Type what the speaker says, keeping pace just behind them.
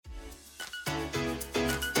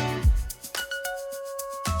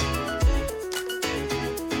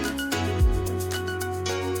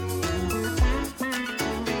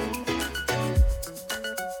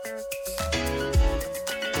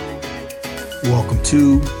Welcome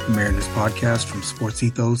to the Mariners podcast from Sports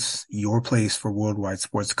Ethos, your place for worldwide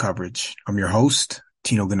sports coverage. I'm your host,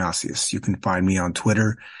 Tino Ganasius. You can find me on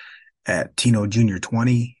Twitter at Tino Jr.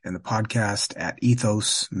 20 and the podcast at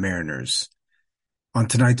Ethos Mariners. On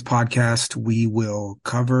tonight's podcast, we will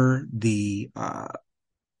cover the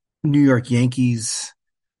New York Yankees.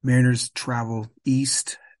 Mariners travel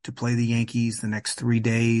east to play the Yankees the next 3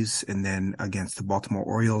 days and then against the Baltimore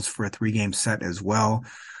Orioles for a 3-game set as well.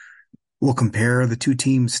 We'll compare the two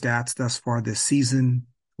teams' stats thus far this season.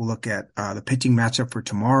 We'll look at the pitching matchup for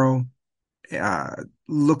tomorrow,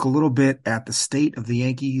 look a little bit at the state of the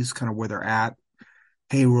Yankees, kind of where they're at,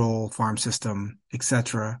 payroll, farm system,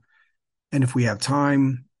 etc. And if we have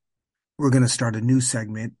time, we're going to start a new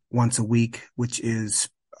segment once a week, which is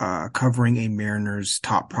covering a Mariners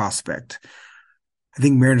top prospect. I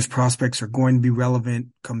think Mariners prospects are going to be relevant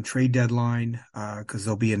come trade deadline because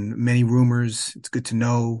they'll be in many rumors. It's good to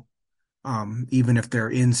know. Even if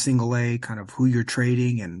they're in single A, kind of who you're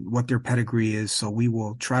trading and what their pedigree is. So we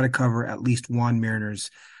will try to cover at least one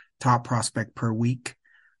Mariners top prospect per week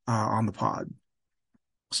on the pod.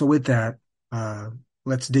 So with that,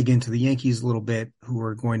 let's dig into the Yankees a little bit, who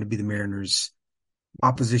are going to be the Mariners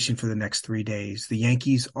opposition for the next 3 days. The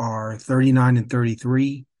Yankees are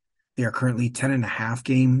 39-33. They are currently 10.5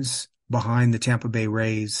 games behind the Tampa Bay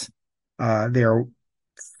Rays. They are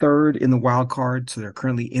third in the wild card, so they're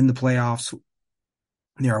currently in the playoffs.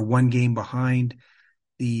 They are 1 game behind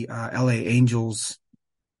the LA Angels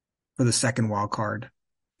for the second wild card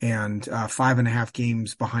and 5.5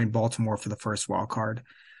 games behind Baltimore for the first wild card.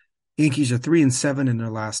 Yankees are 3-7 in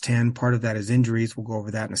their last 10. Part of that is injuries. We'll go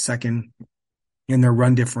over that in a second. And their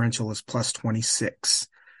run differential is plus 26.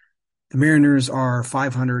 The Mariners are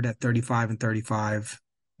 500 at 35-35,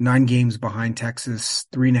 9 games behind Texas,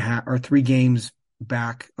 3 games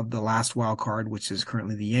back of the last wild card, which is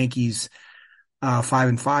currently the Yankees,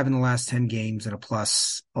 5-5 in the last 10 games and a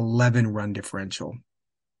plus 11 run differential.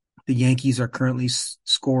 The Yankees are currently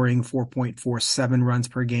scoring 4.47 runs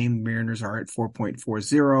per game. Mariners are at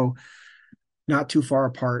 4.40, not too far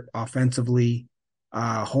apart offensively.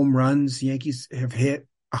 Home runs, the Yankees have hit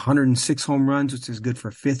 106 home runs, which is good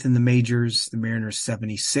for 5th in the majors. The Mariners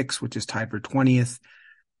 76, which is tied for 20th.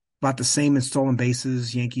 About the same in stolen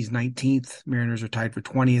bases. Yankees 19th. Mariners are tied for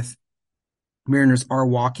 20th. Mariners are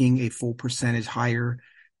walking a full percentage higher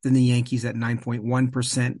than the Yankees at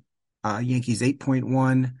 9.1%. Yankees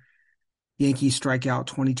 8.1. Yankees strike out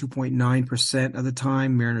 22.9% of the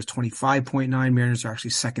time. Mariners 25.9. Mariners are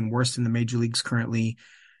actually second worst in the major leagues currently.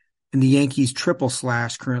 And the Yankees triple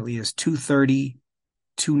slash currently is 230,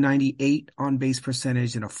 298 on base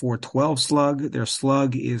percentage, and a 412 slug. Their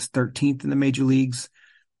slug is 13th in the major leagues.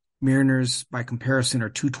 Mariners, by comparison, are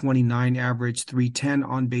 229 average, 310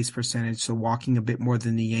 on base percentage, so walking a bit more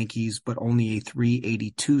than the Yankees, but only a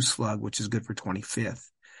 382 slug, which is good for 25th.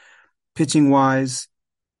 Pitching wise,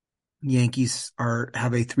 Yankees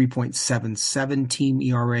have a 3.77 team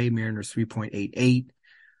ERA, Mariners 3.88.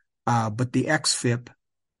 But the xFIP,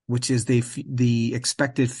 which is the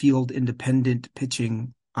expected field independent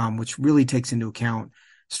pitching, which really takes into account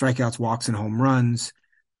strikeouts, walks, and home runs.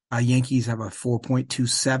 Yankees have a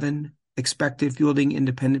 4.27 expected fielding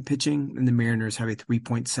independent pitching, and the Mariners have a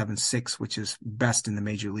 3.76, which is best in the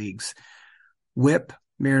major leagues. WHIP,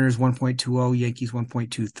 Mariners 1.20, Yankees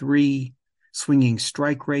 1.23. Swinging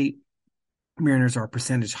strike rate, Mariners are a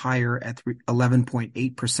percentage higher at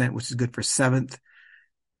 11.8%, which is good for 7th.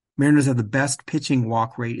 Mariners have the best pitching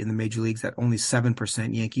walk rate in the major leagues at only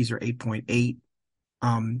 7%. Yankees are 8.8.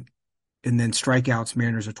 And then strikeouts,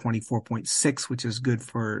 Mariners are 24.6, which is good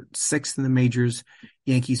for 6th in the majors.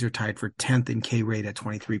 Yankees are tied for 10th in K rate at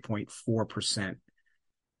 23.4%.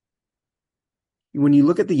 When you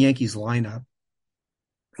look at the Yankees lineup,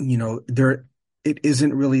 it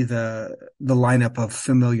isn't really the lineup of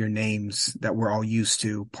familiar names that we're all used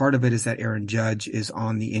to. Part of it is that Aaron Judge is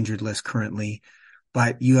on the injured list currently,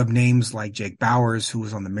 but you have names like Jake Bauers, who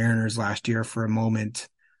was on the Mariners last year for a moment,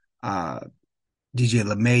 DJ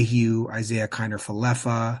LeMahieu, Isaiah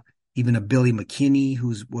Kiner-Falefa, even a Billy McKinney,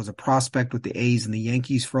 who was a prospect with the A's and the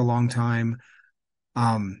Yankees for a long time.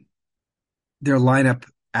 Their lineup,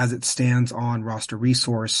 as it stands on Roster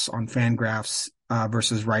Resource on Fangraphs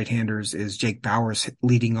versus right-handers, is Jake Bauers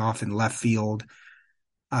leading off in left field,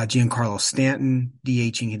 Giancarlo Stanton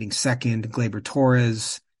DHing hitting second, Gleyber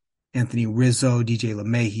Torres, Anthony Rizzo, DJ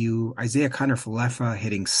LeMahieu, Isaiah Kiner-Falefa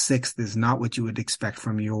hitting 6th is not what you would expect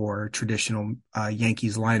from your traditional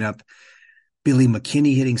Yankees lineup. Billy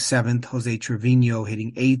McKinney hitting 7th, Jose Trevino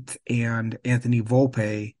hitting 8th, and Anthony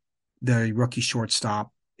Volpe, the rookie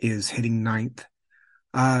shortstop, is hitting 9th.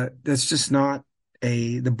 That's just not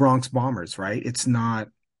the Bronx Bombers, right? It's not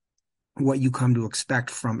what you come to expect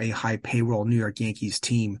from a high payroll New York Yankees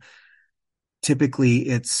team. Typically,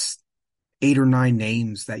 it's eight or nine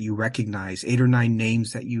names that you recognize, eight or nine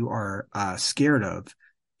names that you are scared of.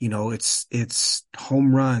 It's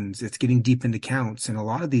home runs, it's getting deep into counts, and a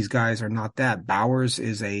lot of these guys are not that. Bowers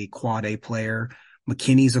is a quad A player,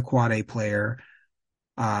 McKinney's a quad A player,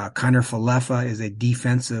 Kiner Falefa is a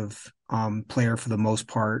defensive player for the most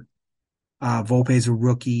part. Volpe's a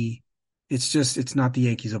rookie. It's not the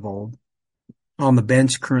Yankees of old. On the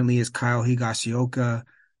bench currently is Kyle Higashioka,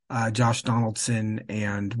 Josh Donaldson,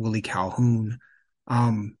 and Willie Calhoun.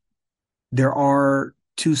 Um, there are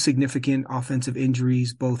two significant offensive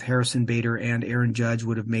injuries. Both Harrison Bader and Aaron Judge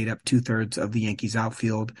would have made up 2/3 of the Yankees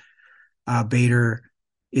outfield. Bader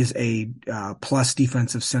is a plus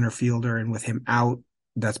defensive center fielder, and with him out,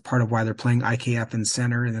 that's part of why they're playing IKF in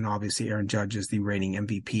center. And then obviously Aaron Judge is the reigning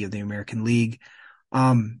MVP of the American League.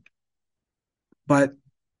 But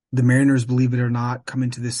the Mariners, believe it or not, come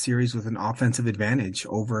into this series with an offensive advantage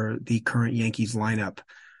over the current Yankees lineup.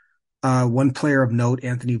 One player of note,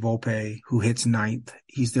 Anthony Volpe, who hits ninth.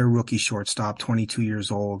 He's their rookie shortstop, 22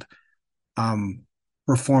 years old.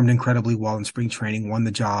 Performed incredibly well in spring training, won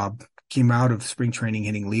the job, came out of spring training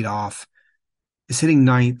hitting leadoff. Is hitting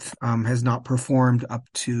ninth, has not performed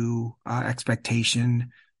up to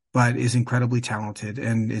expectation, but is incredibly talented.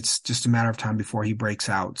 And it's just a matter of time before he breaks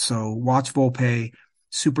out. So watch Volpe,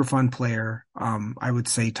 super fun player. I would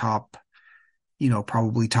say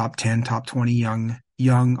probably top 10, top 20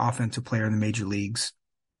 young offensive player in the major leagues.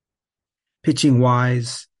 Pitching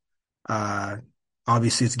wise,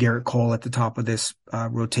 obviously it's Garrett Cole at the top of this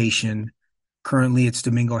rotation. Currently it's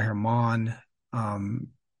Domingo Germán.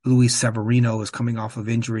 Luis Severino is coming off of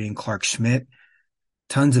injury, and Clark Schmidt.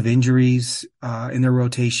 Tons of injuries in their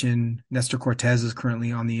rotation. Nestor Cortez is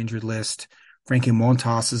currently on the injured list. Frankie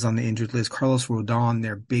Montas is on the injured list. Carlos Rodon,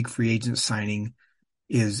 their big free agent signing,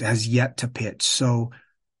 has yet to pitch. So,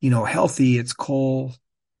 healthy, it's Cole,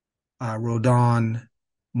 Rodon,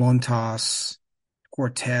 Montas,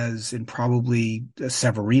 Cortez, and probably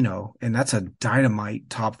Severino. And that's a dynamite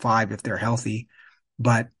top five if they're healthy.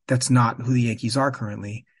 But that's not who the Yankees are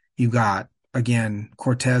currently. You've got, again,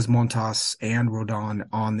 Cortez, Montas, and Rodon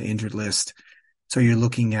on the injured list. So you're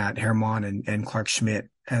looking at Germán and Clark Schmidt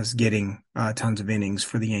as getting tons of innings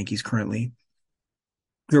for the Yankees currently.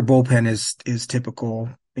 Their bullpen is typical,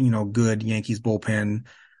 good Yankees bullpen,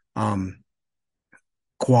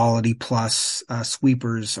 quality plus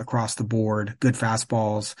sweepers across the board, good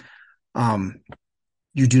fastballs.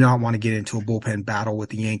 You do not want to get into a bullpen battle with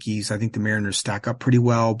the Yankees. I think the Mariners stack up pretty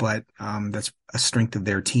well, but that's a strength of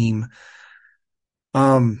their team.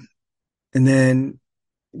 And then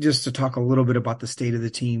just to talk a little bit about the state of the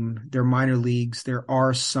team, their minor leagues, there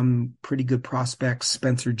are some pretty good prospects.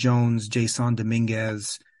 Spencer Jones, Jason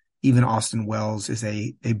Dominguez, even Austin Wells is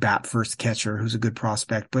a bat first catcher who's a good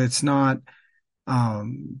prospect, but it's not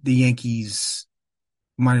the Yankees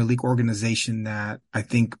minor league organization that I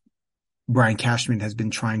think Brian Cashman has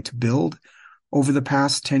been trying to build over the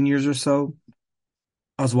past 10 years or so.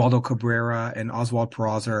 Oswaldo Cabrera and Oswald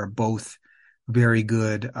Peraza are both very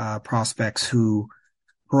good prospects who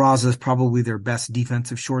Peraza is probably their best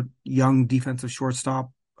young defensive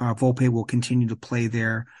shortstop. Volpe will continue to play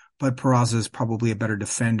there, but Peraza is probably a better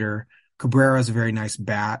defender. Cabrera is a very nice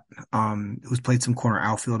bat, who's played some corner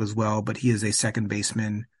outfield as well, but he is a second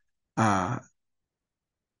baseman by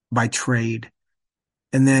trade.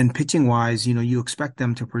 And then pitching wise, you expect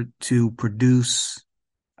them to produce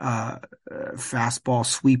fastball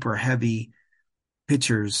sweeper heavy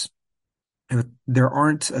pitchers. And there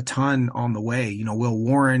aren't a ton on the way. Will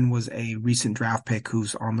Warren was a recent draft pick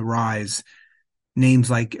who's on the rise.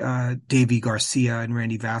 Names like Davy Garcia and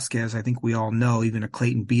Randy Vasquez, I think we all know, even a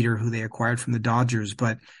Clayton Beeter who they acquired from the Dodgers,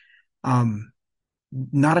 but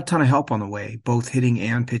not a ton of help on the way, both hitting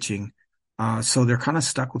and pitching. So they're kind of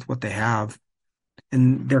stuck with what they have.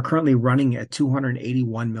 And they're currently running a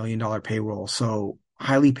 $281 million payroll. So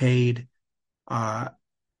highly paid, not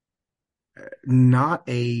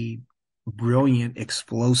a brilliant,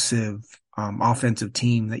 explosive offensive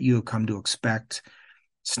team that you have come to expect.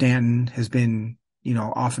 Stanton has been,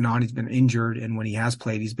 off and on. He's been injured. And when he has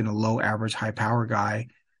played, he's been a low average, high power guy.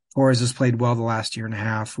 Torres has played well the last year and a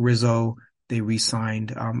half. Rizzo, they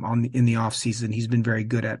re-signed in the offseason. He's been very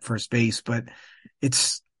good at first base, but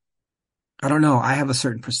I don't know. I have a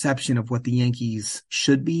certain perception of what the Yankees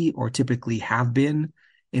should be or typically have been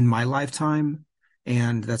in my lifetime,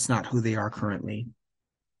 and that's not who they are currently.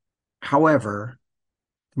 However,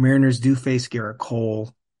 the Mariners do face Garrett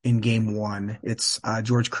Cole in game one. It's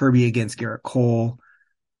George Kirby against Garrett Cole.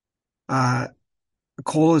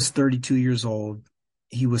 Cole is 32 years old.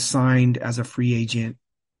 He was signed as a free agent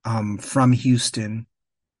from Houston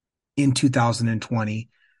in 2020.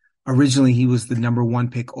 Originally, he was the number one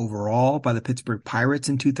pick overall by the Pittsburgh Pirates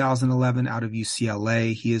in 2011 out of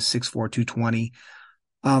UCLA. He is 6'4", 220.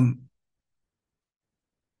 Um,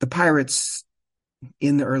 the Pirates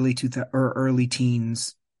in the early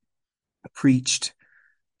teens preached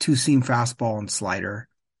two-seam fastball and slider.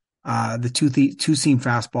 The two-seam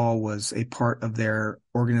fastball was a part of their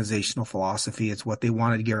organizational philosophy. It's what they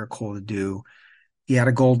wanted Garrett Cole to do. He had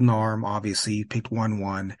a golden arm, obviously. He picked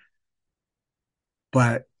 1-1,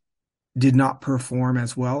 but did not perform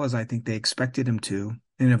as well as I think they expected him to.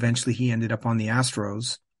 And eventually he ended up on the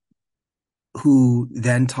Astros, who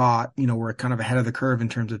then taught, were kind of ahead of the curve in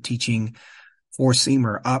terms of teaching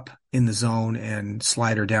four-seamer up in the zone and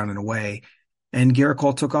slider down and away. And Garrett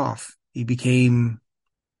Cole took off. He became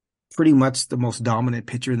pretty much the most dominant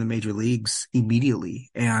pitcher in the major leagues immediately.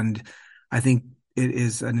 And I think it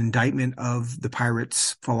is an indictment of the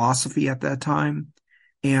Pirates' philosophy at that time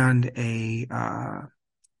and a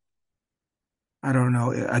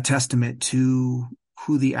testament to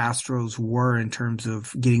who the Astros were in terms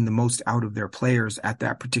of getting the most out of their players at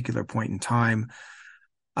that particular point in time.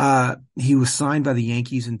 He was signed by the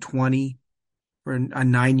Yankees in 20 for a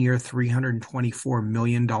 9-year, $324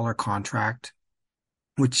 million contract,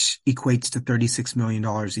 which equates to $36 million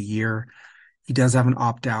a year. He does have an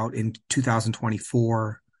opt-out in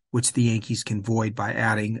 2024, which the Yankees can void by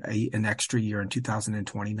adding an extra year in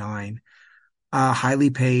 2029. Highly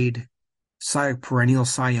paid, perennial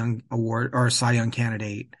Cy Young award or Cy Young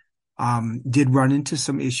candidate. Did run into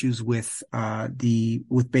some issues with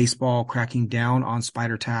baseball cracking down on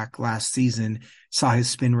spider tack last season. Saw his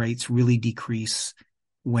spin rates really decrease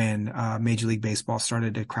when Major League Baseball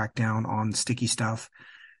started to crack down on sticky stuff.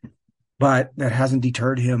 But that hasn't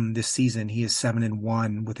deterred him this season. He is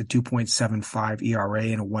 7-1 with a 2.75 ERA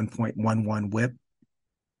and a 1.11 WHIP.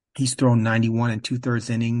 He's thrown 91 2/3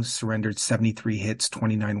 innings, surrendered 73 hits,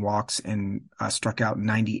 29 walks, and struck out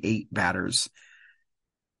 98 batters.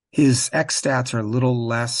 His X stats are a little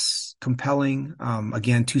less compelling.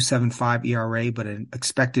 Again, 2.75 ERA, but an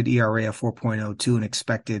expected ERA of 4.02, an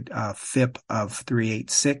expected FIP of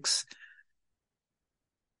 3.86.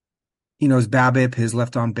 His BABIP, his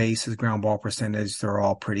left on base, his ground ball percentage, they're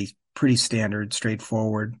all pretty standard,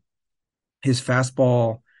 straightforward. His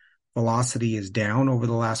fastball velocity is down over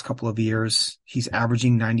the last couple of years. He's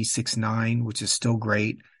averaging 96.9, which is still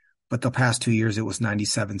great, but the past 2 years it was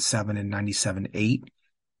 97.7 and 97.8.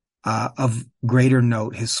 Of greater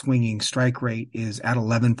note, his swinging strike rate is at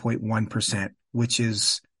 11.1%, which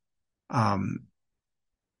is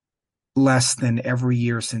less than every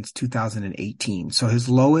year since 2018. So his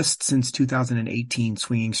lowest since 2018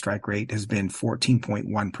 swinging strike rate has been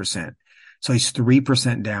 14.1%. So he's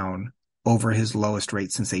 3% down over his lowest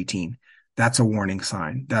rate since 18. That's a warning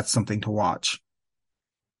sign. That's something to watch.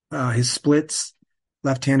 His splits,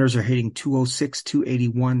 left-handers are hitting 206,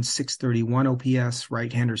 281, 631 OPS.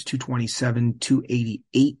 Right-handers 227,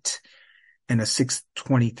 288, and a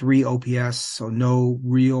 623 OPS. So no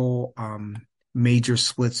real major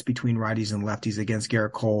splits between righties and lefties against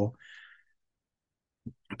Garrett Cole.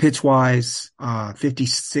 Pitch-wise,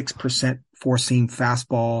 56% four-seam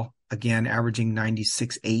fastball, again averaging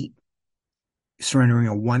 96.8, surrendering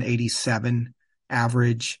a 187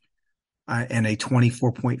 average. And a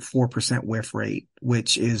 24.4% whiff rate,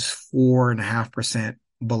 which is 4.5%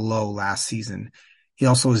 below last season. He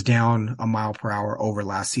also is down a mile per hour over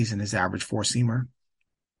last season, his average four-seamer.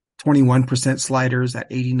 21% sliders at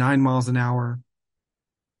 89 miles an hour.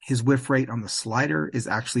 His whiff rate on the slider is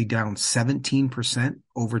actually down 17%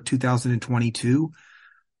 over 2022.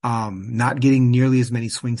 Not getting nearly as many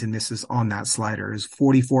swings and misses on that slider. Is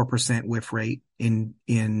 44% whiff rate in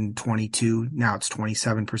 22. Now it's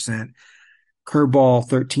 27%. Curveball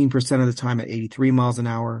 13% of the time at 83 miles an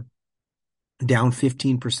hour, down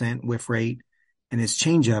 15% whiff rate, and his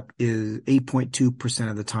changeup is 8.2%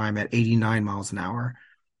 of the time at 89 miles an hour.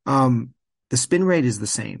 The spin rate is the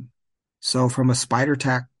same. So from a spider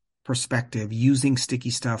tack perspective, using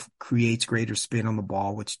sticky stuff creates greater spin on the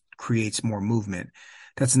ball, which creates more movement.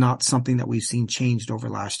 That's not something that we've seen changed over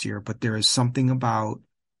last year, but there is something about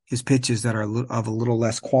his pitches that are of a little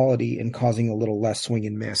less quality and causing a little less swing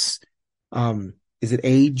and miss. Is it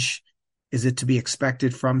age? Is it to be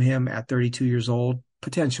expected from him at 32 years old?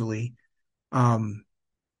 Potentially.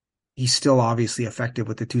 He's still obviously effective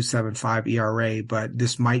with the 2.75 ERA, but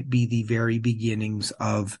this might be the very beginnings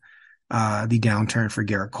of the downturn for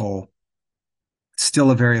Garrett Cole.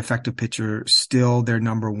 Still a very effective pitcher, still their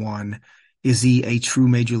number one. Is he a true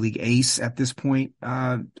major league ace at this point?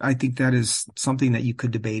 I think that is something that you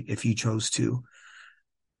could debate if you chose to.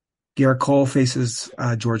 Garrett Cole faces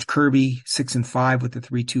George Kirby, 6-5 with a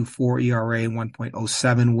 3.24 ERA,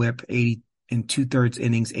 1.07 WHIP, 80 in 2/3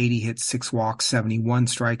 innings, 80 hits, 6 walks, 71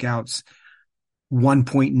 strikeouts,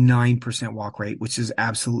 1.9% walk rate, which is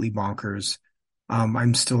absolutely bonkers.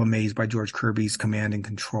 I'm still amazed by George Kirby's command and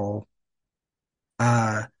control.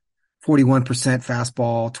 41%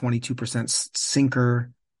 fastball, 22%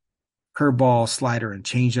 sinker, curveball, slider, and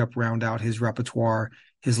changeup round out his repertoire.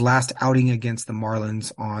 His last outing against the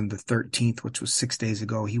Marlins on the 13th, which was 6 days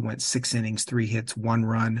ago, he went 6 innings, 3 hits, 1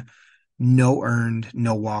 run, no earned,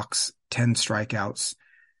 no walks, 10 strikeouts.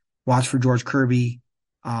 Watch for George Kirby.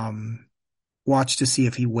 Watch to see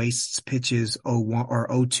if he wastes pitches 0-1 or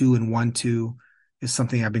 0-2 and 1-2 is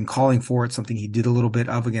something I've been calling for. It's something he did a little bit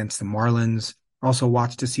of against the Marlins. Also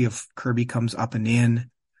watch to see if Kirby comes up and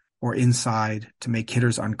in or inside to make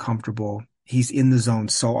hitters uncomfortable. He's in the zone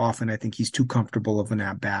so often. I think he's too comfortable of an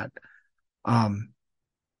at-bat.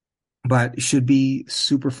 But it should be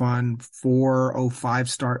super fun. 4:05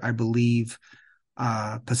 start, I believe,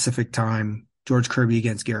 Pacific time. George Kirby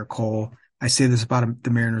against Garrett Cole. I say this about the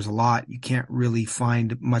Mariners a lot. You can't really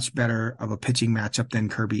find much better of a pitching matchup than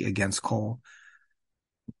Kirby against Cole.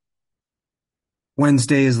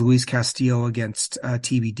 Wednesday is Luis Castillo against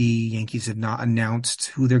TBD. Yankees have not announced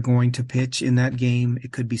who they're going to pitch in that game.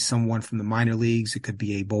 It could be someone from the minor leagues. It could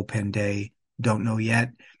be a bullpen day. Don't know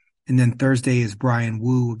yet. And then Thursday is Brian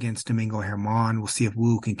Wu against Domingo Germán. We'll see if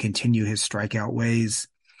Wu can continue his strikeout ways.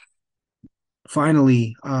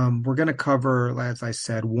 Finally, we're going to cover, as I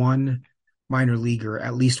said, one minor leaguer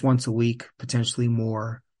at least once a week, potentially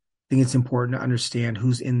more. I think it's important to understand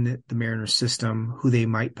who's in the Mariners system, who they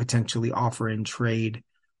might potentially offer in trade.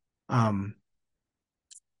 I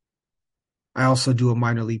also do a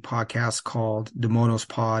minor league podcast called Demonos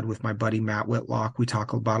Pod with my buddy Matt Whitlock. We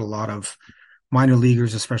talk about a lot of minor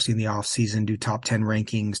leaguers, especially in the off season, do top 10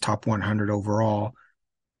 rankings, top 100 overall.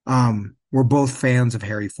 We're both fans of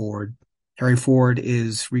Harry Ford. Harry Ford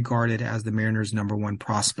is regarded as the Mariners' number one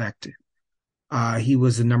prospect. He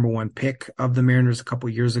was the number one pick of the Mariners a couple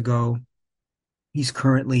years ago. He's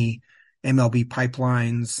currently MLB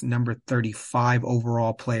Pipeline's number 35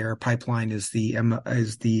 overall player. Pipeline is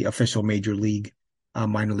the official major league,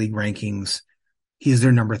 minor league rankings. He is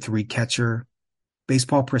their number 3 catcher.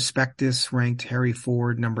 Baseball Prospectus ranked Harry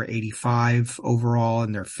Ford number 85 overall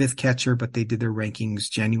and their 5th catcher, but they did their rankings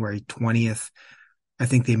January 20th. I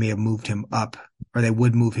think they may have moved him up, or they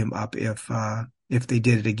would move him up if they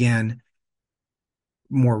did it again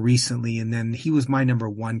more recently. And then he was my number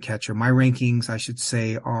 1 catcher. My rankings, I should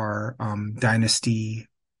say, are dynasty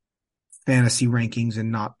fantasy rankings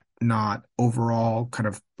and not overall kind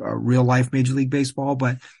of real life Major League Baseball,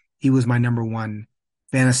 but he was my number 1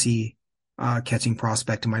 fantasy catching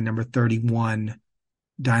prospect and my number 31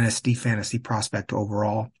 dynasty fantasy prospect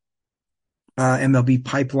overall. MLB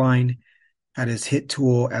Pipeline had his hit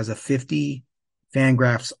tool as a 50.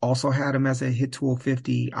 Fangraphs also had him as a hit tool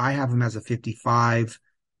 50. I have him as a 55.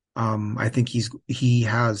 I think he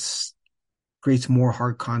creates more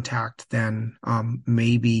hard contact than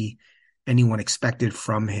maybe anyone expected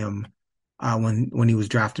from him when he was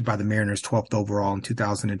drafted by the Mariners 12th overall in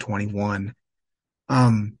 2021.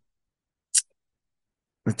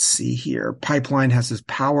 Let's see here. Pipeline has his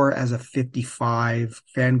power as a 55.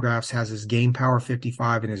 Fangraphs has his game power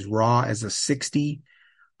 55 and his raw as a 60.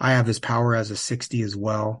 I have his power as a 60 as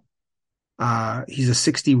well. He's a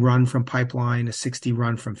 60 run from Pipeline, a 60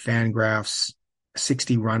 run from Fangraphs, a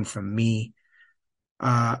 60 run from me.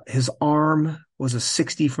 His arm was a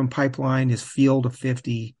 60 from Pipeline, his field a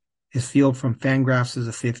 50. His field from Fangraphs is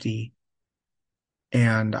a 50.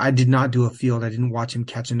 And I did not do a field. I didn't watch him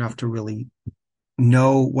catch enough to really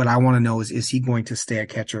know. What I want to know is he going to stay a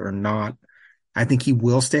catcher or not? I think he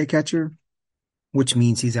will stay a catcher, which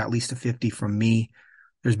means he's at least a 50 from me.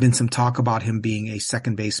 There's been some talk about him being a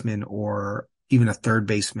second baseman or even a third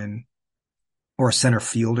baseman or a center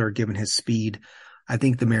fielder, given his speed. I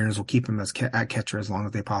think the Mariners will keep him as at catcher as long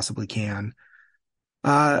as they possibly can.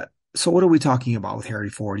 So what are we talking about with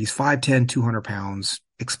Harry Ford? He's 5'10", 200 pounds,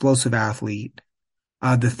 explosive athlete.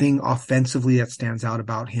 The thing offensively that stands out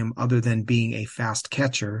about him, other than being a fast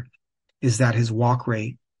catcher, is that his walk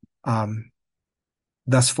rate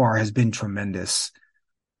thus far has been tremendous.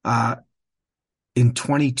 In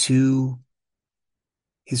 22,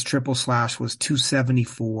 his triple slash was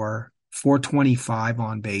 274, 425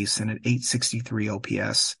 on base, and an 863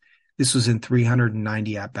 OPS. This was in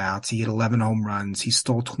 390 at-bats. He hit 11 home runs. He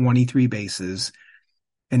stole 23 bases,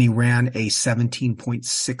 and he ran a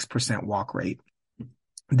 17.6% walk rate.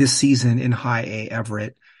 this season in high A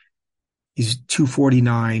Everett. He's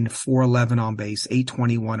 249, 411 on base,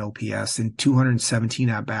 821 OPS, and 217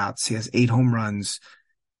 at bats. He has 8 home runs,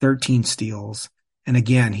 13 steals. And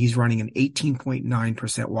again, he's running an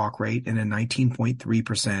 18.9% walk rate and a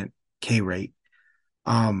 19.3% K rate.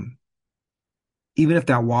 Even if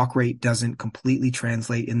that walk rate doesn't completely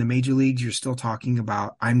translate in the major leagues, you're still talking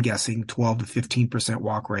about, I'm guessing, 12 to 15%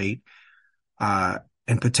 walk rate,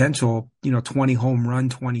 and potential, 20 home run,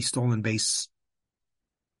 20 stolen base,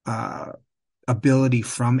 ability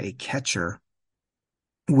from a catcher,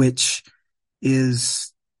 which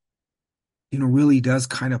is, really does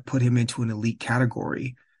kind of put him into an elite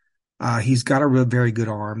category. He's got a very good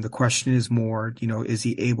arm. The question is more, is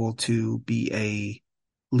he able to be a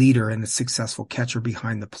leader and a successful catcher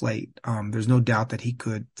behind the plate? There's no doubt that he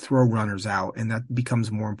could throw runners out, and that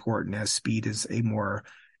becomes more important as speed is a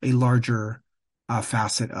larger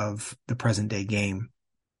facet of the present day game.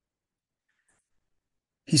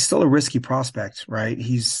 He's still a risky prospect, right?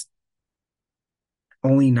 He's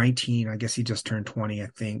only 19. I guess he just turned 20, I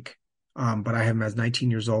think. But I have him as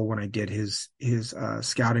 19 years old when I did his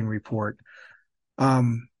scouting report.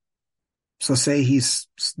 So say he's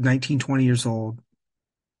 19, 20 years old.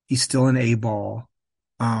 He's still an A ball.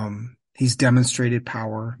 He's demonstrated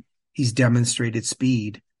power. He's demonstrated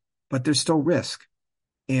speed, but there's still risk.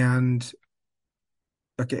 And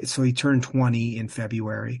okay, so he turned 20 in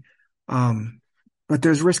February. But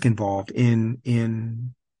there's risk involved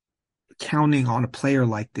in counting on a player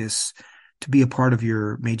like this to be a part of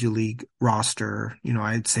your major league roster.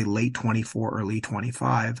 I'd say late 24, early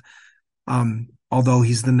 25. Although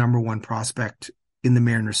he's the number one prospect in the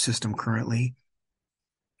Mariners system currently.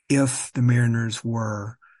 If the Mariners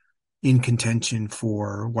were in contention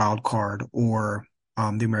for wild card or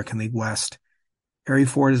the American League West, Harry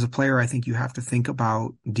Ford is a player I think you have to think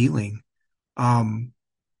about dealing.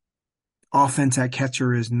 Offense at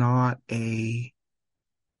catcher is not a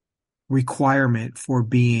requirement for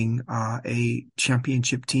being a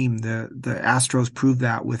championship team. The Astros proved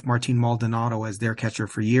that with Martin Maldonado as their catcher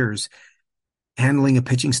for years. Handling a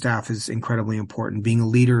pitching staff is incredibly important. Being a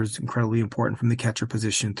leader is incredibly important from the catcher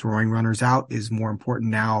position. Throwing runners out is more important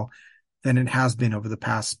now than it has been over the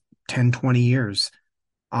past 10, 20 years.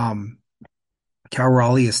 Cal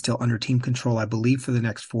Raleigh is still under team control, I believe, for the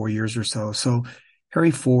next 4 years or so. So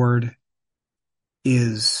Harry Ford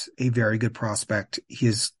is a very good prospect. He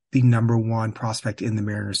is the number one prospect in the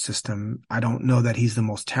Mariners system. I don't know that he's the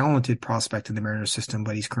most talented prospect in the Mariners system,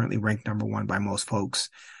 but he's currently ranked number one by most folks.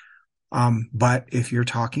 But if you're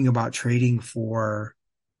talking about trading for,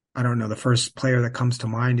 I don't know, the first player that comes to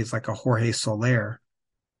mind is like a Jorge Soler,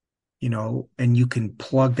 and you can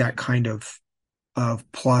plug that kind of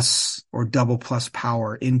plus or double plus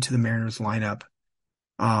power into the Mariners lineup,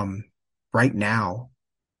 right now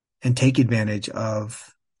and take advantage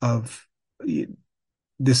of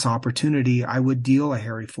this opportunity, I would deal a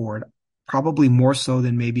Harry Ford, probably more so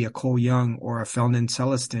than maybe a Cole Young or a Felton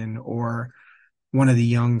Celestin or one of the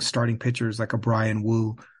young starting pitchers like a Brian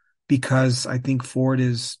Wu, because I think Ford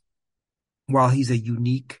is, while he's a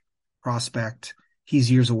unique prospect,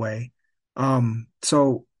 he's years away.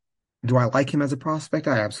 So do I like him as a prospect?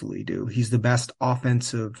 I absolutely do. He's the best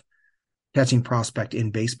offensive catching prospect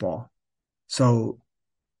in baseball. So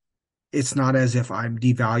it's not as if I'm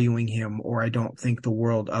devaluing him or I don't think the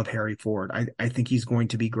world of Harry Ford. I think he's going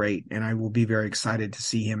to be great, and I will be very excited to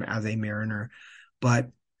see him as a Mariner. But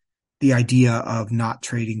the idea of not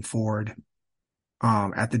trading Ford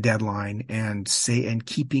at the deadline and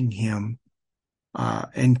keeping him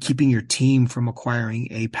and keeping your team from acquiring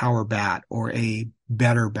a power bat or a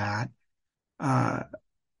better bat,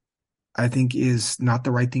 I think is not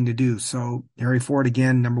the right thing to do. So Harry Ford,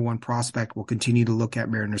 again, number one prospect. We'll continue to look at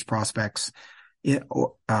Mariners prospects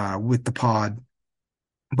with the pod,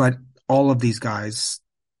 but all of these guys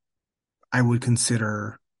I would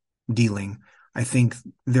consider dealing. I think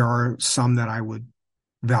there are some that I would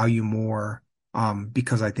value more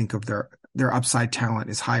because I think of their upside talent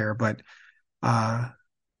is higher, but the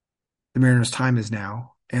Mariners' time is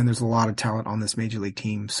now, and there's a lot of talent on this major league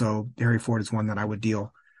team. So Harry Ford is one that I would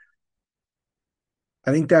deal.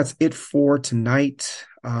 I think that's it for tonight.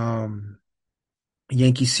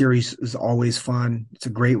 Yankee series is always fun. It's a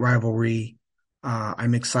great rivalry.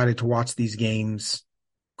 I'm excited to watch these games.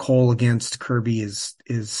 Cole against Kirby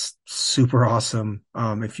is super awesome.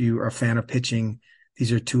 If you are a fan of pitching,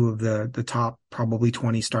 these are two of the top probably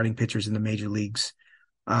 20 starting pitchers in the major leagues.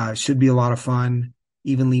 Should be a lot of fun.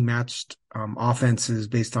 Evenly matched offenses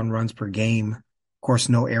based on runs per game. Of course,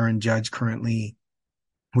 no Aaron Judge currently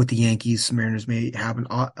with the Yankees. Mariners may have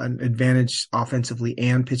an advantage offensively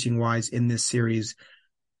and pitching wise in this series.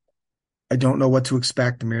 I don't know what to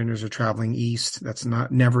expect. The Mariners are traveling east. That's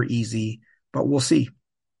never easy, but we'll see.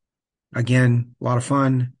 Again, a lot of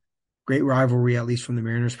fun. Great rivalry, at least from the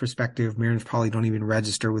Mariners' perspective. Mariners probably don't even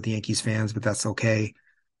register with the Yankees fans, but that's okay.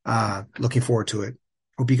 Looking forward to it.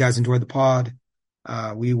 Hope you guys enjoyed the pod.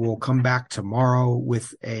 We will come back tomorrow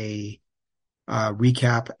with a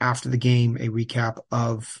recap after the game, a recap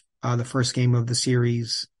of the first game of the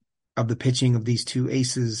series, of the pitching of these two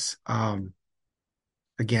aces.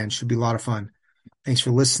 Again, should be a lot of fun. Thanks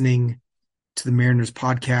for listening to the Mariners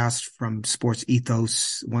podcast from Sports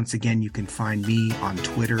Ethos. Once again, you can find me on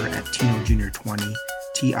Twitter at Tino Junior 20,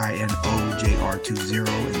 TINOJR20, and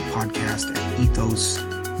the podcast at Ethos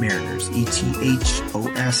Mariners,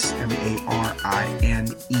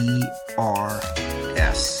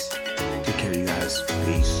 ETHOSMARINERS. Take care, you guys.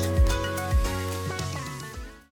 Peace.